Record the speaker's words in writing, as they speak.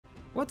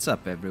What's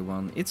up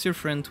everyone, it's your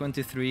friend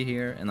 23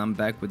 here and I'm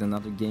back with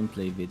another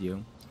gameplay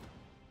video.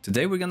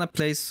 Today we're gonna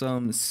play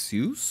some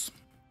Zeus.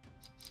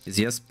 He's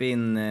just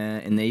been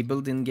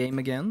enabled in game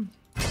again.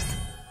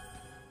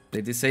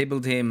 They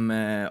disabled him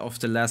off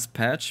the last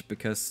patch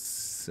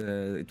because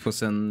he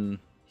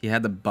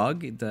had a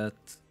bug that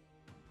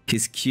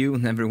his Q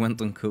never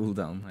went on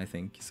cooldown, I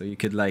think. So you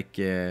could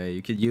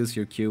you could use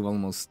your Q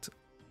almost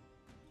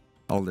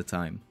all the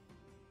time.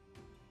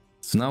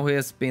 So now he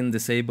has been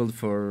disabled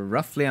for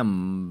roughly a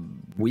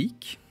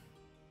week.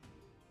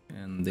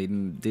 And they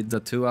did a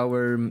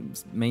 2-hour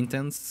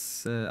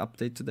maintenance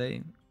update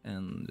today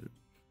and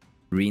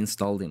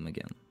reinstalled him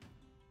again.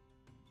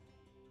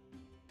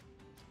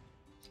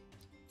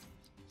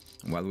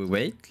 While we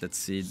wait, let's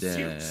see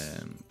the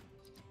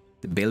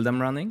build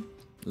I'm running.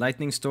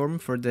 Lightning Storm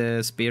for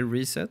the spear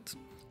reset.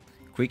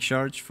 Quick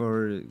Charge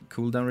for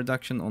cooldown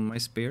reduction on my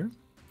spear.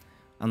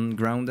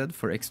 Ungrounded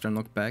for extra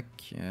knockback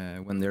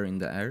when they're in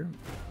the air.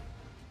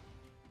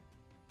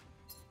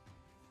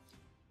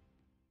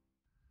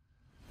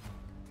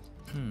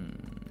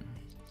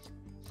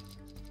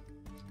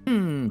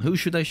 Who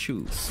should I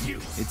choose?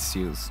 It's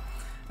Zeus.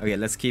 Okay,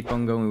 let's keep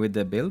on going with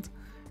the build.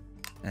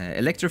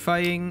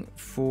 Electrifying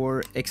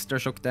for extra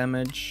shock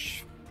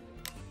damage.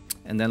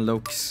 And then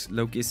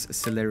Loki's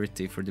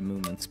celerity for the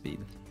movement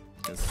speed.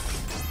 Because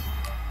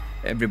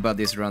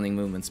everybody's running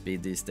movement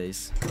speed these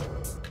days.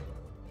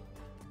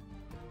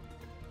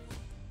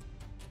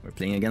 We're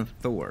playing against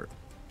Thor.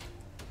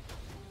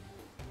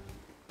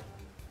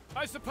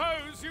 I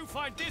suppose you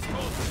find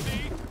discourse to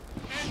be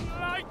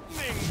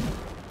enlightening.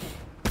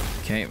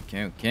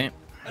 Okay.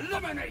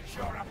 Eliminate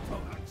your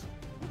opponent.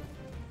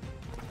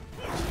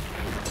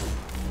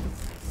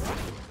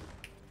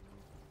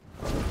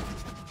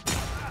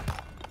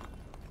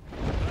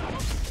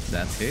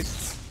 That's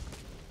it.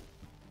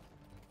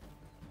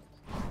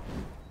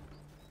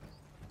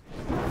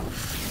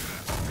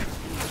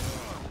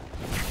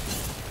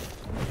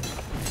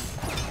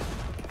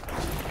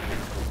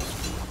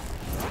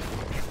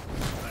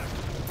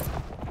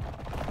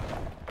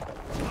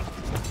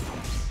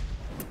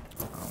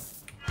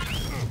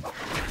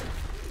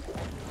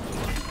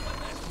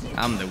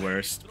 I'm the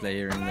worst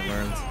player in the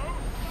world.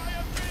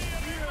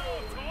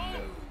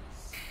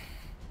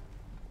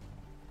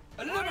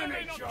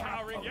 Eliminate your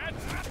cowering yet.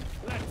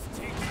 Let's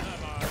teach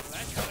them our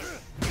lesson.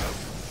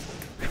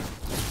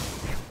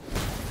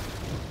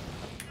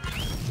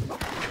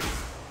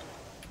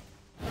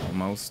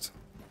 Almost.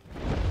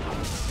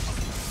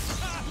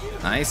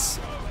 Nice.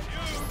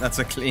 That's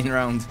a clean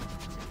round.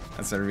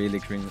 That's a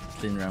really clean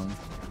round.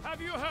 Have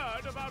you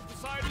heard about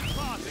Poseidon's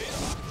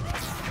parties?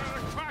 They're a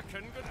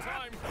cracking good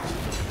time.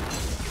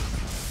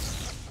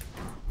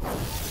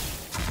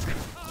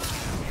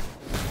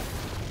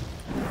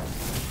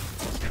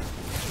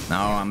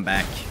 Now I'm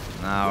back.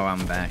 Oh,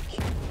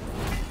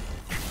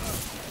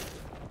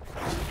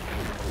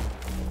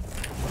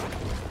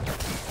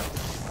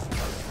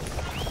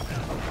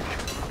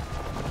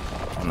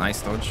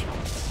 nice dodge.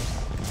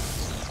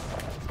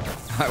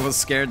 I was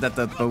scared that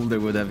boulder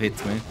would have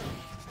hit me.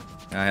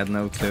 I had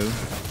no clue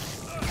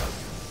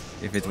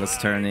if it was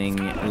turning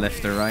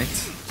left or right.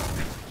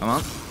 Come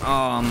on.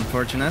 Oh,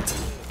 unfortunate.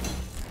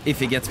 If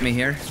he gets me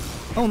here.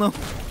 Oh no,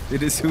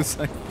 it is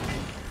suicide.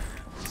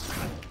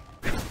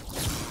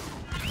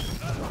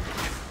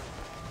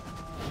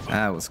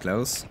 That was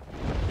close. A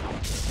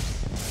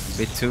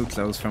bit too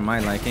close for my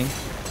liking.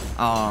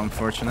 Oh,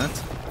 unfortunate.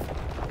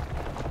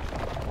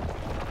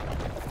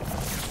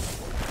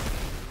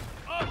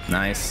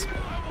 Nice.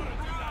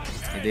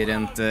 He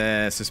didn't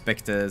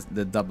suspect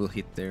the double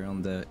hit there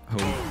on the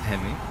whole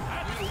heavy.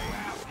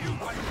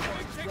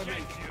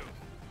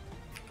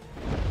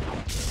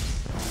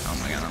 Oh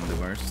my god, I'm the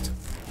worst.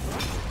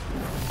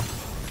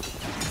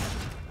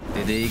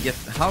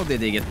 How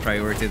did he get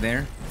priority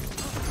there?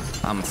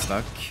 I'm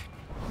stuck.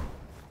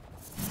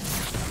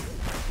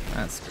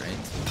 That's great.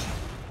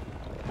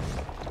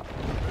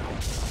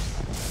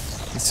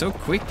 He's so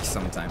quick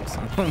sometimes.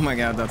 Oh my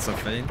god, that's a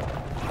fail.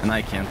 And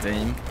I can't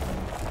aim.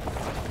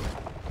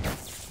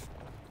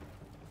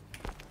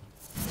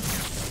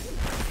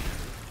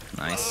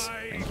 Nice.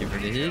 Thank you for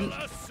the heal.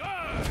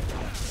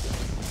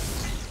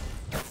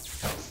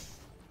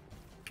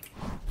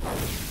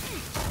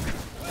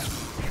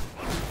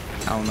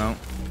 Oh no.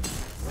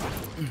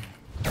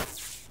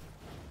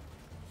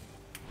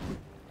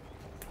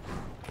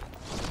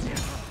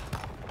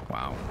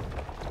 Wow.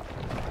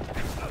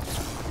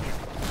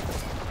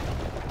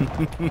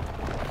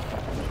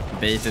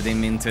 Baited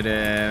him into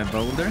the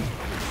boulder.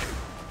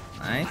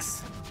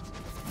 Nice.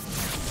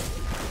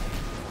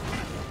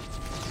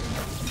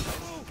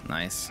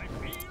 Nice.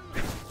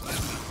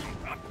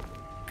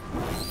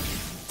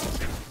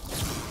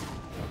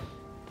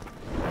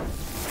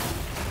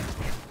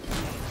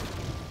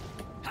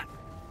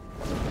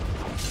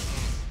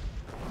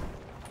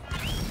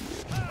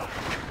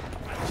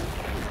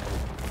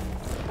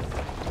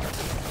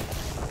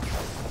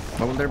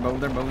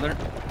 Boulder.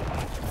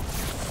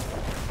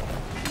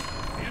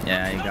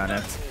 Yeah, you got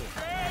it.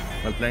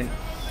 Well played.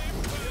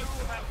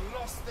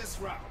 this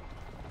round.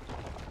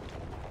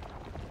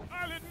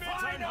 I'll admit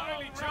I'm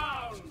highly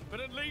charged,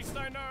 but at least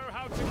I know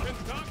how to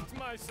conduct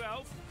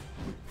myself.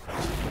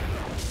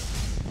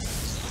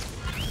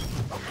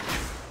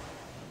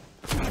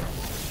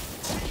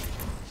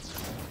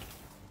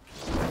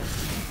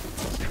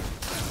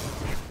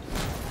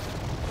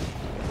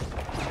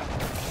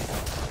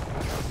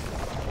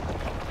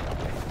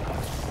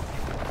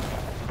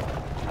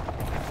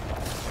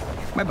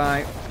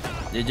 Bye-bye.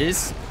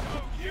 GG's.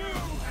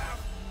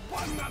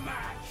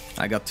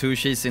 I got 2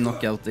 cheesy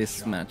knockout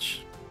this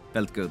match.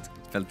 Felt good.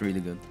 Felt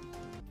really good.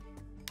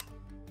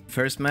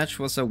 First match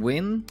was a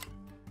win.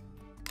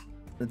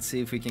 Let's see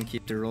if we can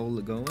keep the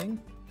roll going.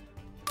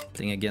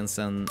 Playing against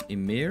an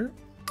Ymir.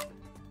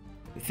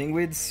 The thing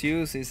with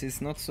Zeus is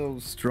he's not so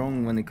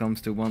strong when it comes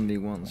to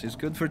 1v1s. He's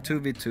good for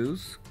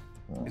 2v2s.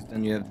 Because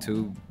then you have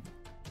two,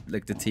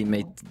 like the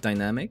teammate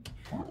dynamic.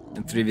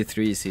 And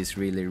 3v3s he's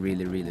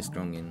really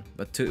strong in.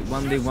 But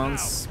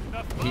 1v1s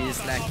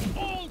he's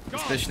lacking.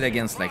 Especially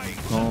against like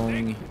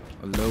Kong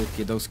or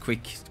Loki, those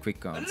quick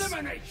guns.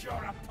 Eliminate your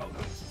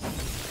opponent.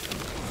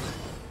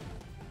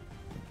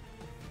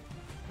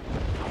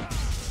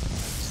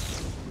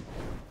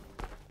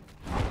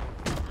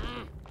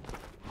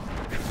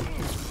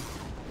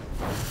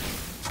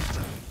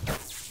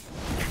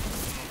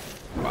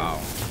 Wow.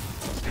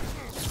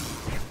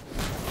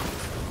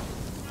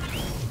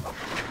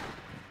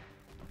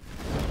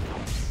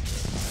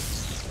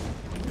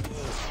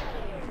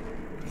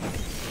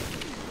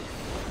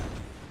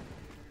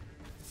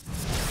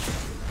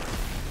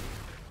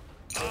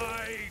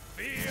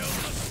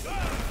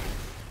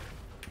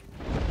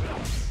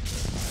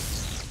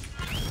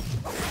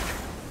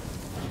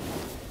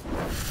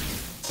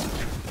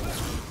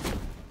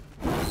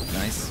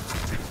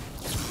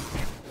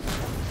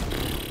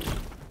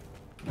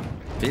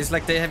 Feels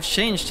like they have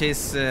changed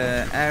his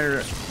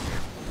air.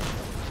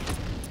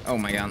 Oh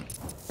my god.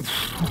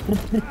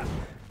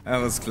 That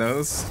was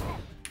close.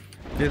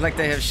 Feels like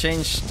they have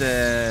changed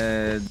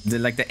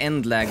the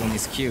end lag on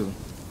his Q.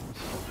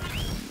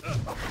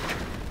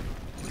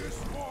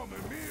 Just warm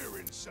Ymir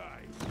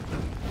inside.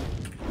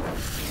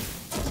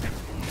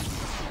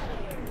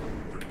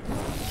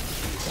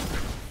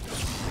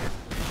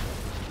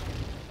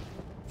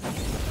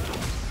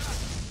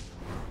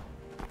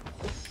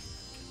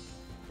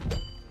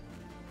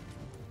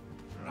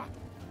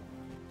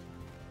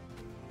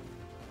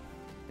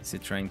 Is he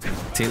trying to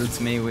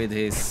tilt me with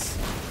his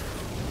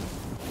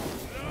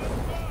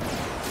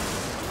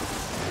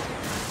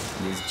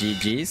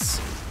GGs?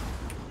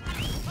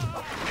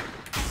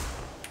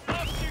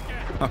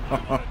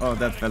 Oh,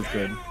 that felt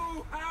good.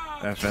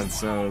 That felt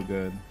so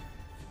good.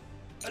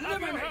 Have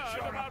you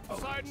heard about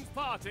Poseidon's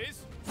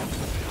parties?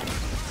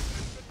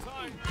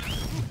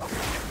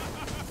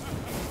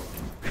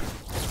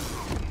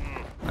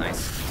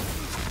 Nice.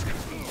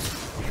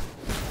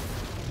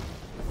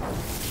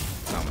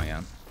 Oh my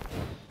god.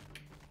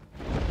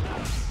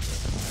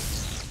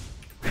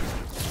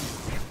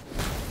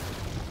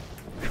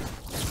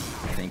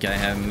 I think I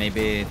have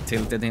maybe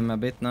tilted him a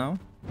bit now.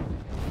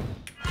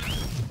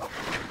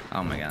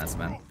 Oh my god, that's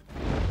bad.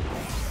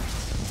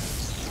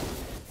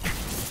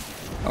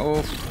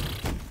 Oh,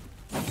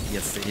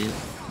 gets the heal.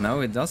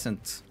 No, it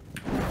doesn't.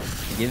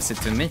 He gives it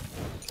to me.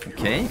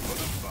 Okay.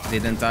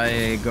 Didn't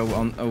I go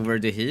on over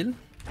the heal?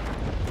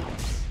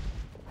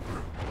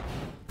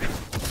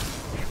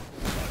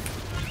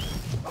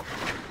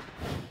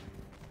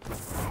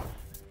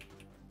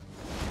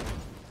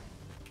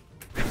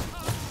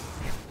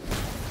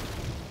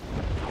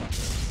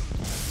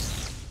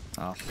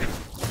 Oh,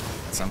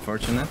 it's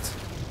unfortunate.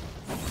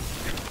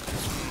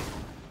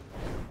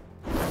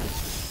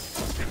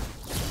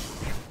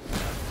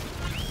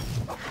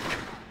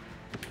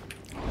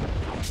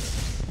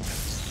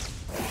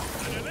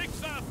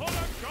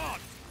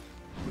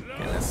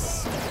 Okay,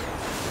 let's...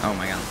 Oh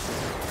my god.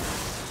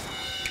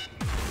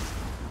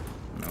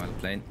 No, well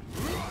played.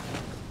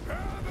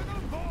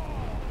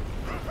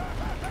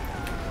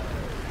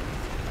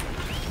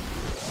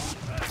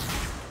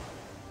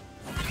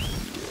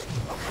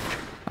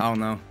 Oh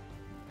no.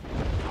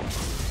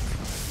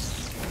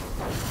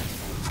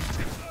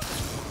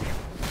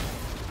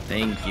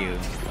 Thank you.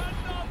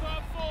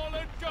 Another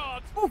fallen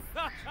god.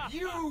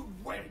 You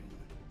win.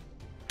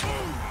 You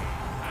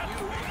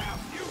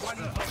won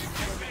the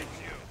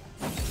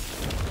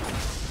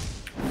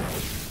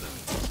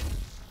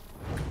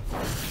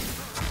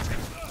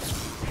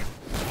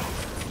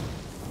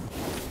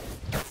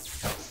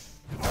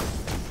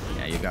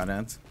Yeah, you got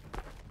it.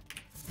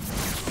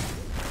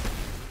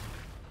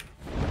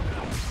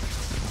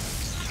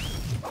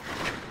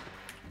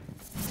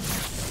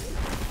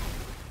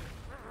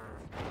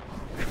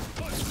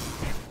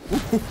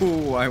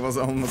 Ooh, I was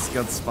almost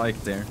got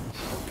spiked there.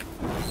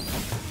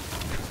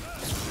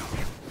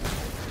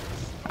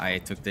 I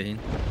took the hit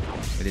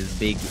with his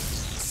big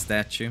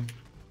statue.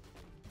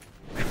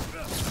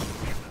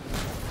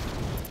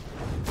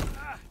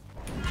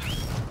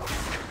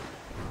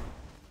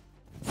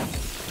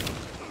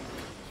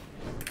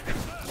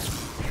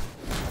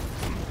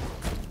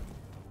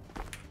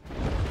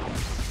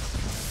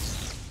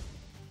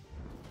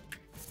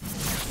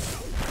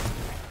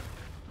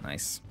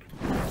 Nice.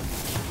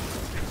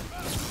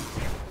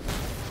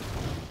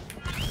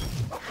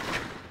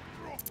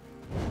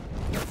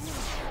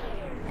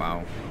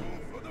 Wow.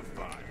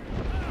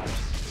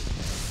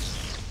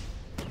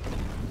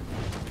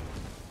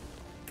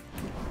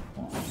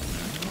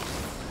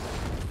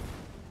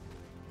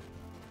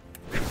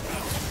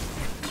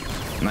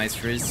 Nice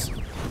freeze.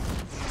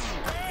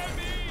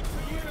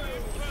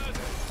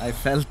 I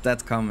felt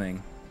that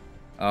coming.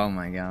 Oh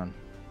my god.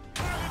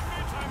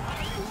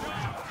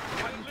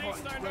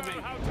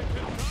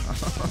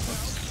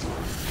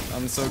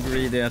 I'm so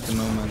greedy at the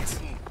moment.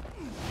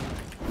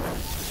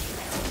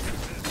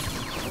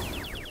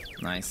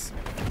 Nice.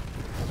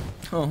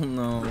 Oh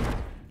no.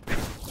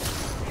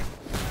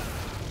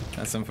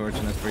 That's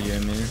unfortunate for you,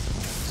 Ymir.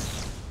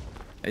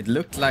 It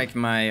looked like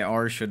my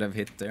R should have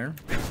hit there,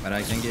 but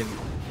I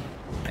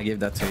give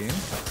that to you.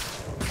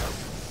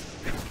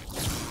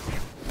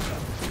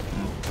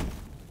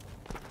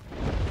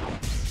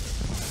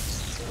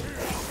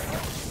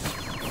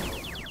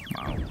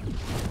 Wow.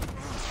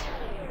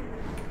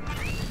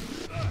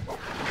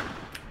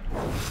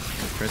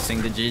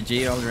 Pressing the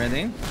GG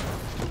already.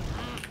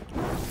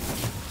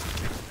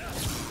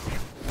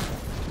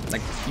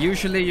 Like,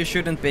 usually you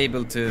shouldn't be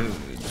able to...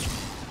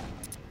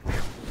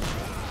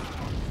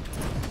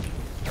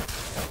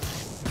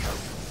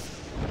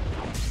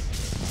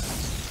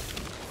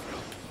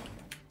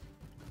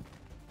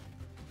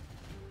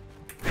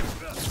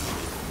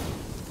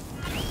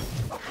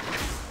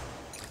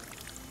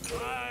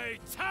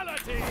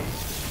 Vitality!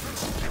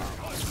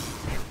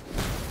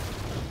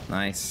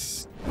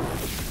 Nice.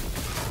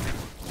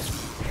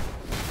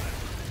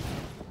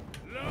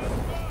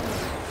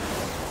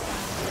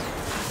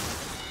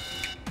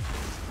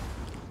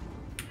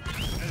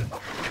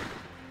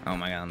 Oh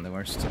my god, I'm the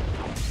worst.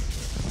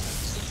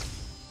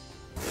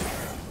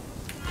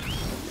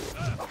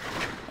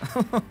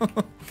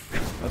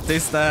 What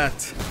is that?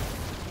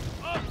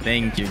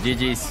 Thank you,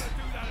 GG's.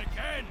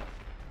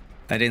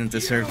 I didn't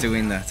deserve to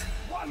win that.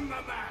 Won the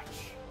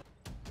match.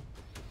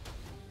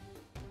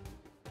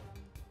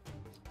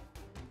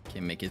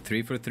 Okay, make it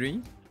 3 for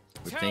 3.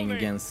 We're Tell playing me,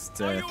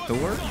 against are you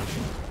Thor. astonished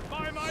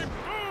by my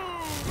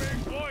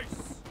booming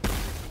voice?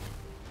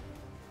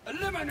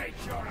 Eliminate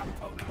your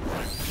opponent.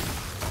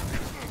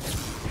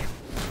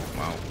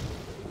 Wow.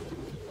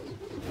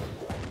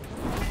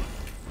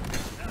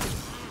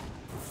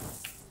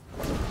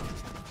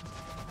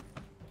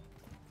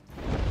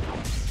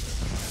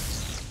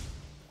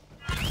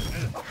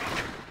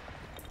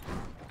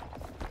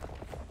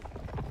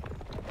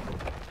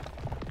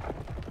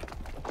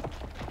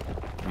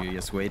 Are you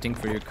just waiting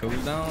for your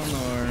cooldown,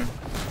 or...?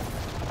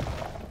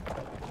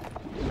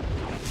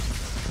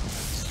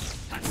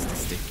 That's the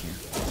stick here.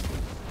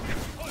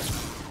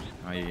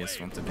 Oh, you just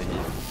want to be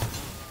here.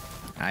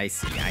 I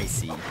see, I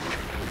see.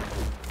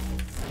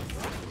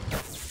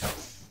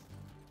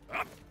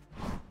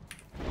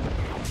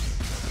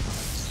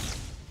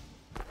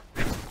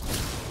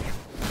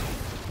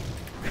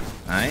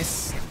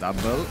 Nice,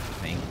 double,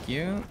 thank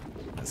you.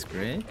 That's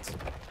great.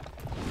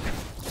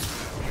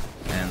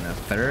 And a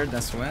third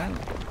as well.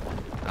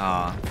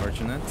 Ah,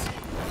 fortunate.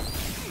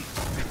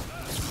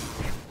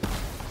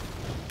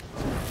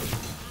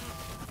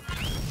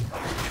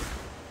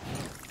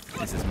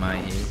 This is my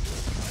heal.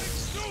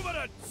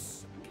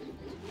 Exuberance!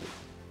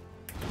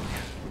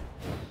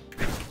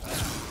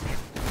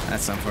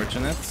 That's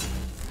unfortunate.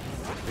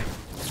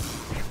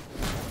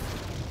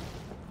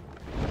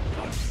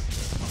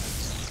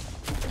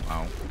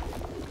 Wow.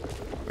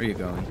 Where are you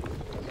going?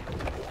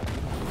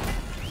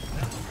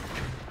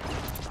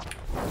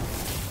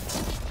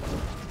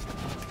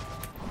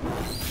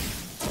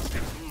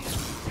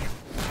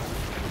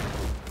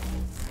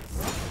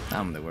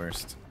 I'm the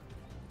worst.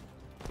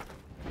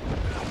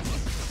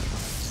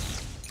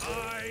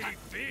 I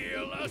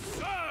feel a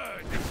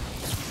surge!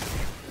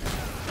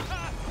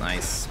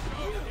 Nice.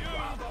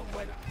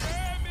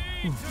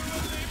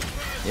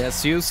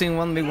 Yes, using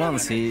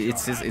 1v1s,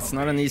 it's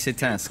not an easy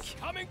task.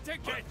 Coming to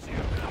get you!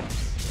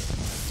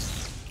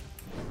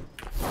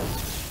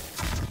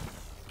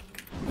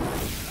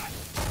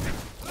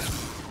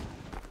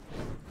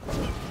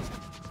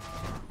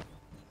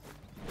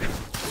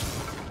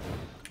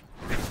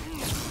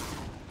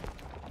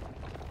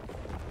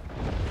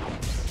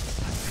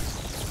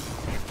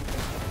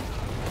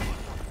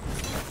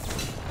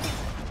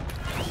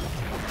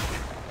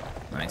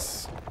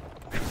 Nice.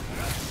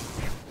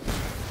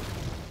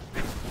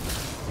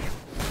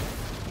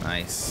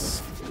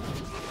 Nice.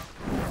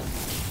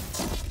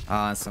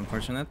 Ah, it's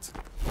unfortunate.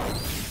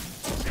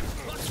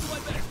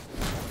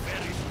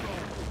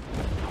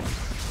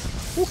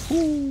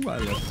 Woohoo!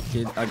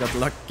 I got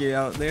lucky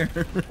out there.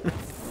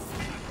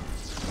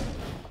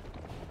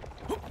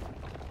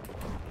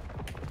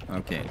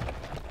 Okay.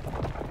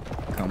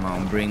 Come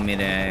on, bring me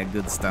the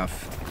good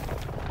stuff.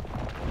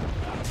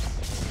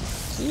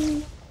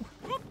 Ooh.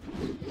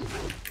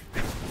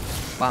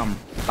 Bam,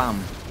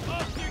 bam.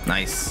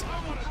 Nice.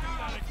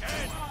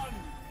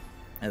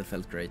 That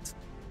felt great.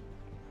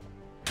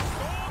 I'm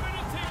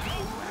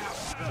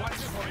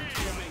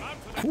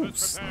Ooh,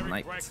 was preparing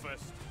snipe.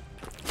 breakfast.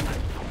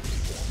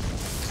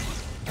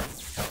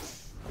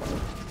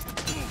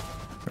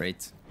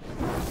 Great.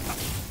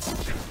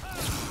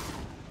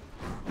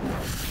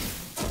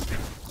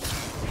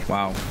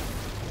 Wow.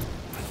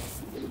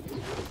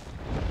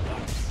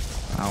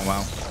 Oh,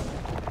 wow.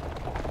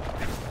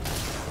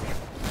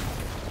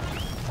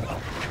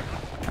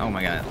 Oh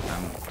my god,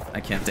 I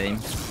can't aim.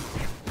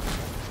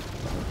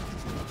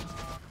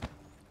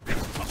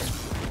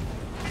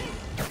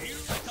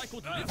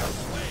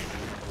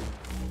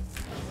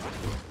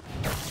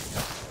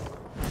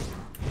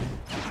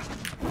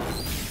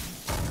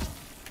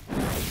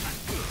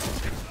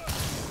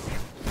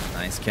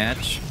 Nice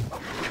catch.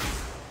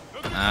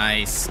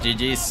 Nice,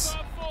 GG's.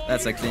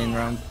 That's a clean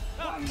round.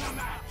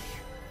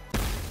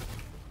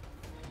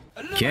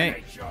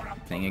 Okay,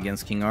 playing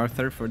against King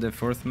Arthur for the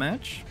 4th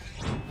match.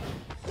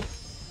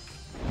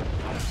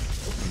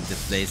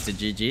 Displays the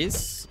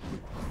GG's.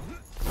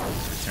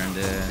 Return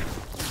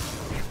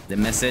the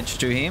message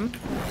to him.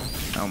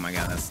 Oh my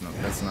god,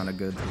 that's not a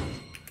good.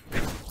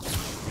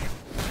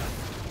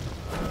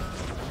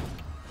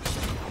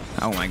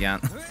 Oh my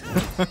god.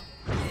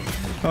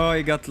 Oh,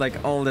 he got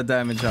like all the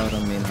damage out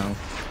on me now.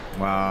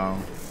 Wow.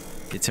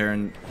 He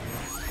turned.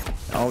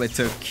 All it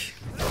took.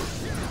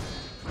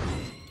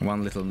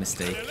 One little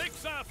mistake.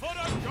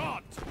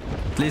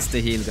 At least the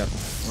heal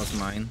was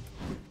mine.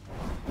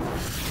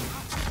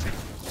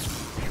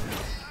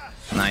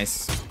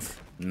 Nice.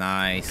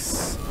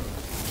 Nice.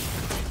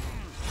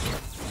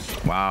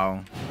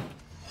 Wow.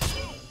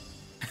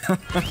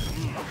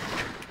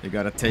 You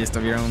got a taste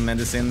of your own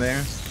medicine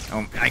there?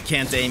 Oh, I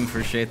can't aim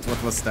for shit.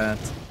 What was that?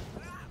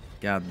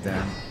 God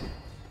damn.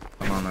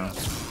 Come on now.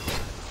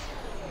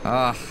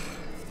 Ah.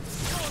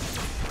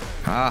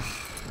 Ah.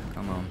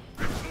 Come on.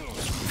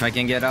 If I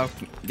can get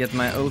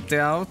my ulti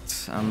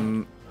out,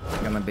 I'm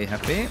gonna be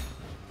happy.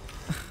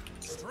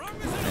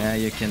 Yeah,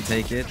 you can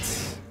take it.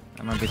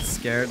 I'm a bit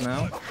scared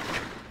now.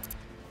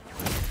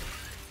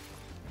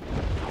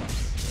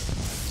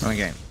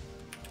 Okay.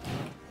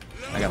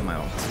 I got my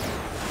ult.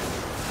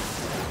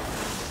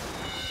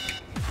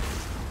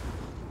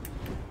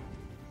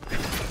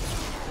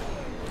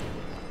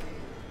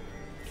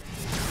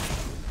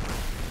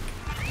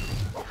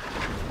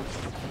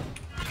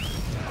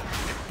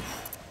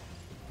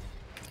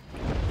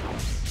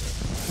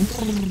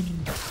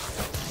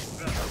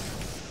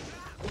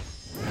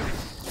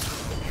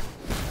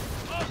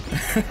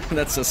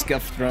 That's a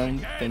scuffed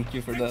round. Thank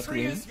you for that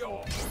win.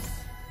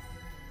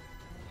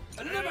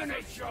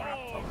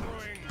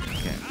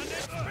 Okay.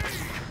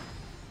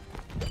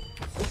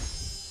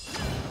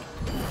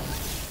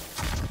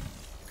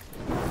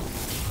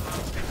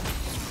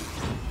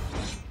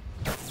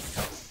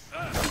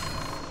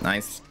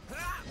 Nice.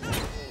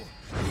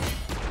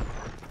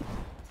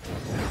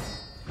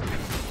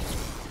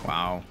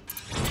 Wow.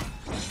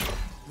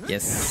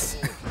 Yes.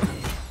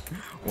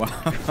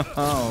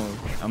 Wow.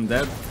 I'm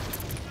dead.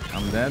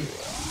 I'm dead.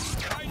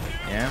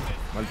 Yeah,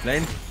 well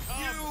played.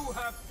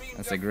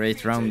 That's a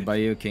great round by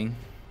you, King.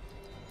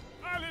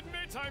 I'll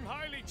admit I'm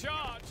highly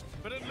charged,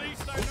 but at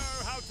least I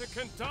know how to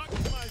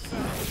conduct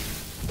myself.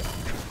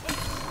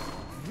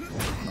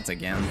 Not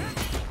again.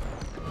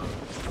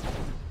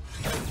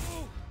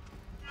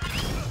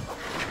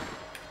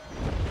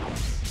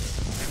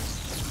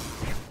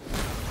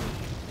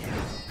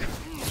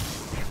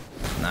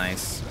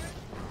 Nice.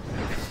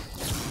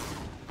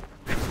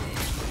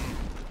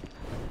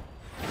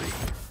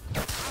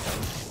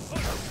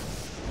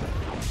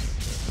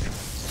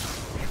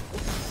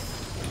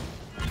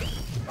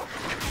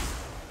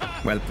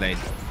 Well played.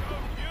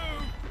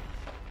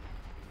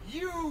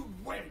 You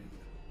win.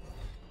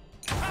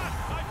 You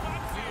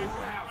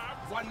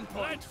have 1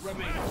 point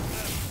remaining.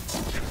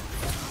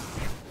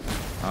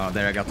 Oh,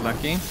 there I got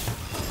lucky.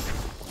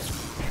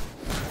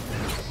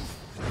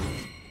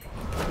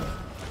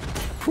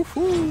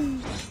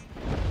 Woohoo!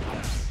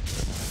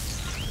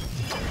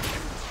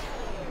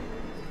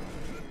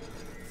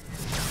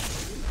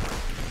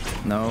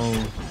 No.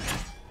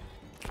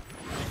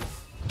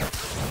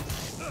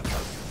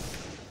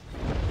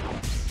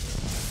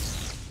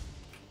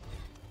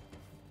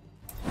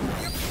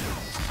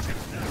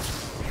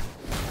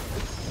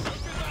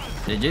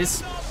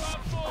 GG's.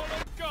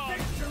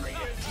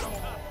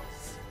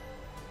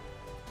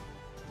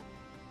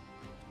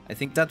 I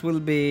think that will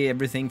be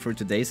everything for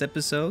today's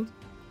episode.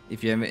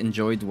 If you have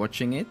enjoyed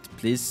watching it,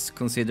 please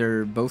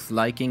consider both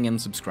liking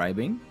and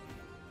subscribing.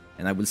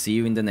 And I will see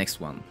you in the next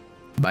one.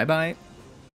 Bye bye!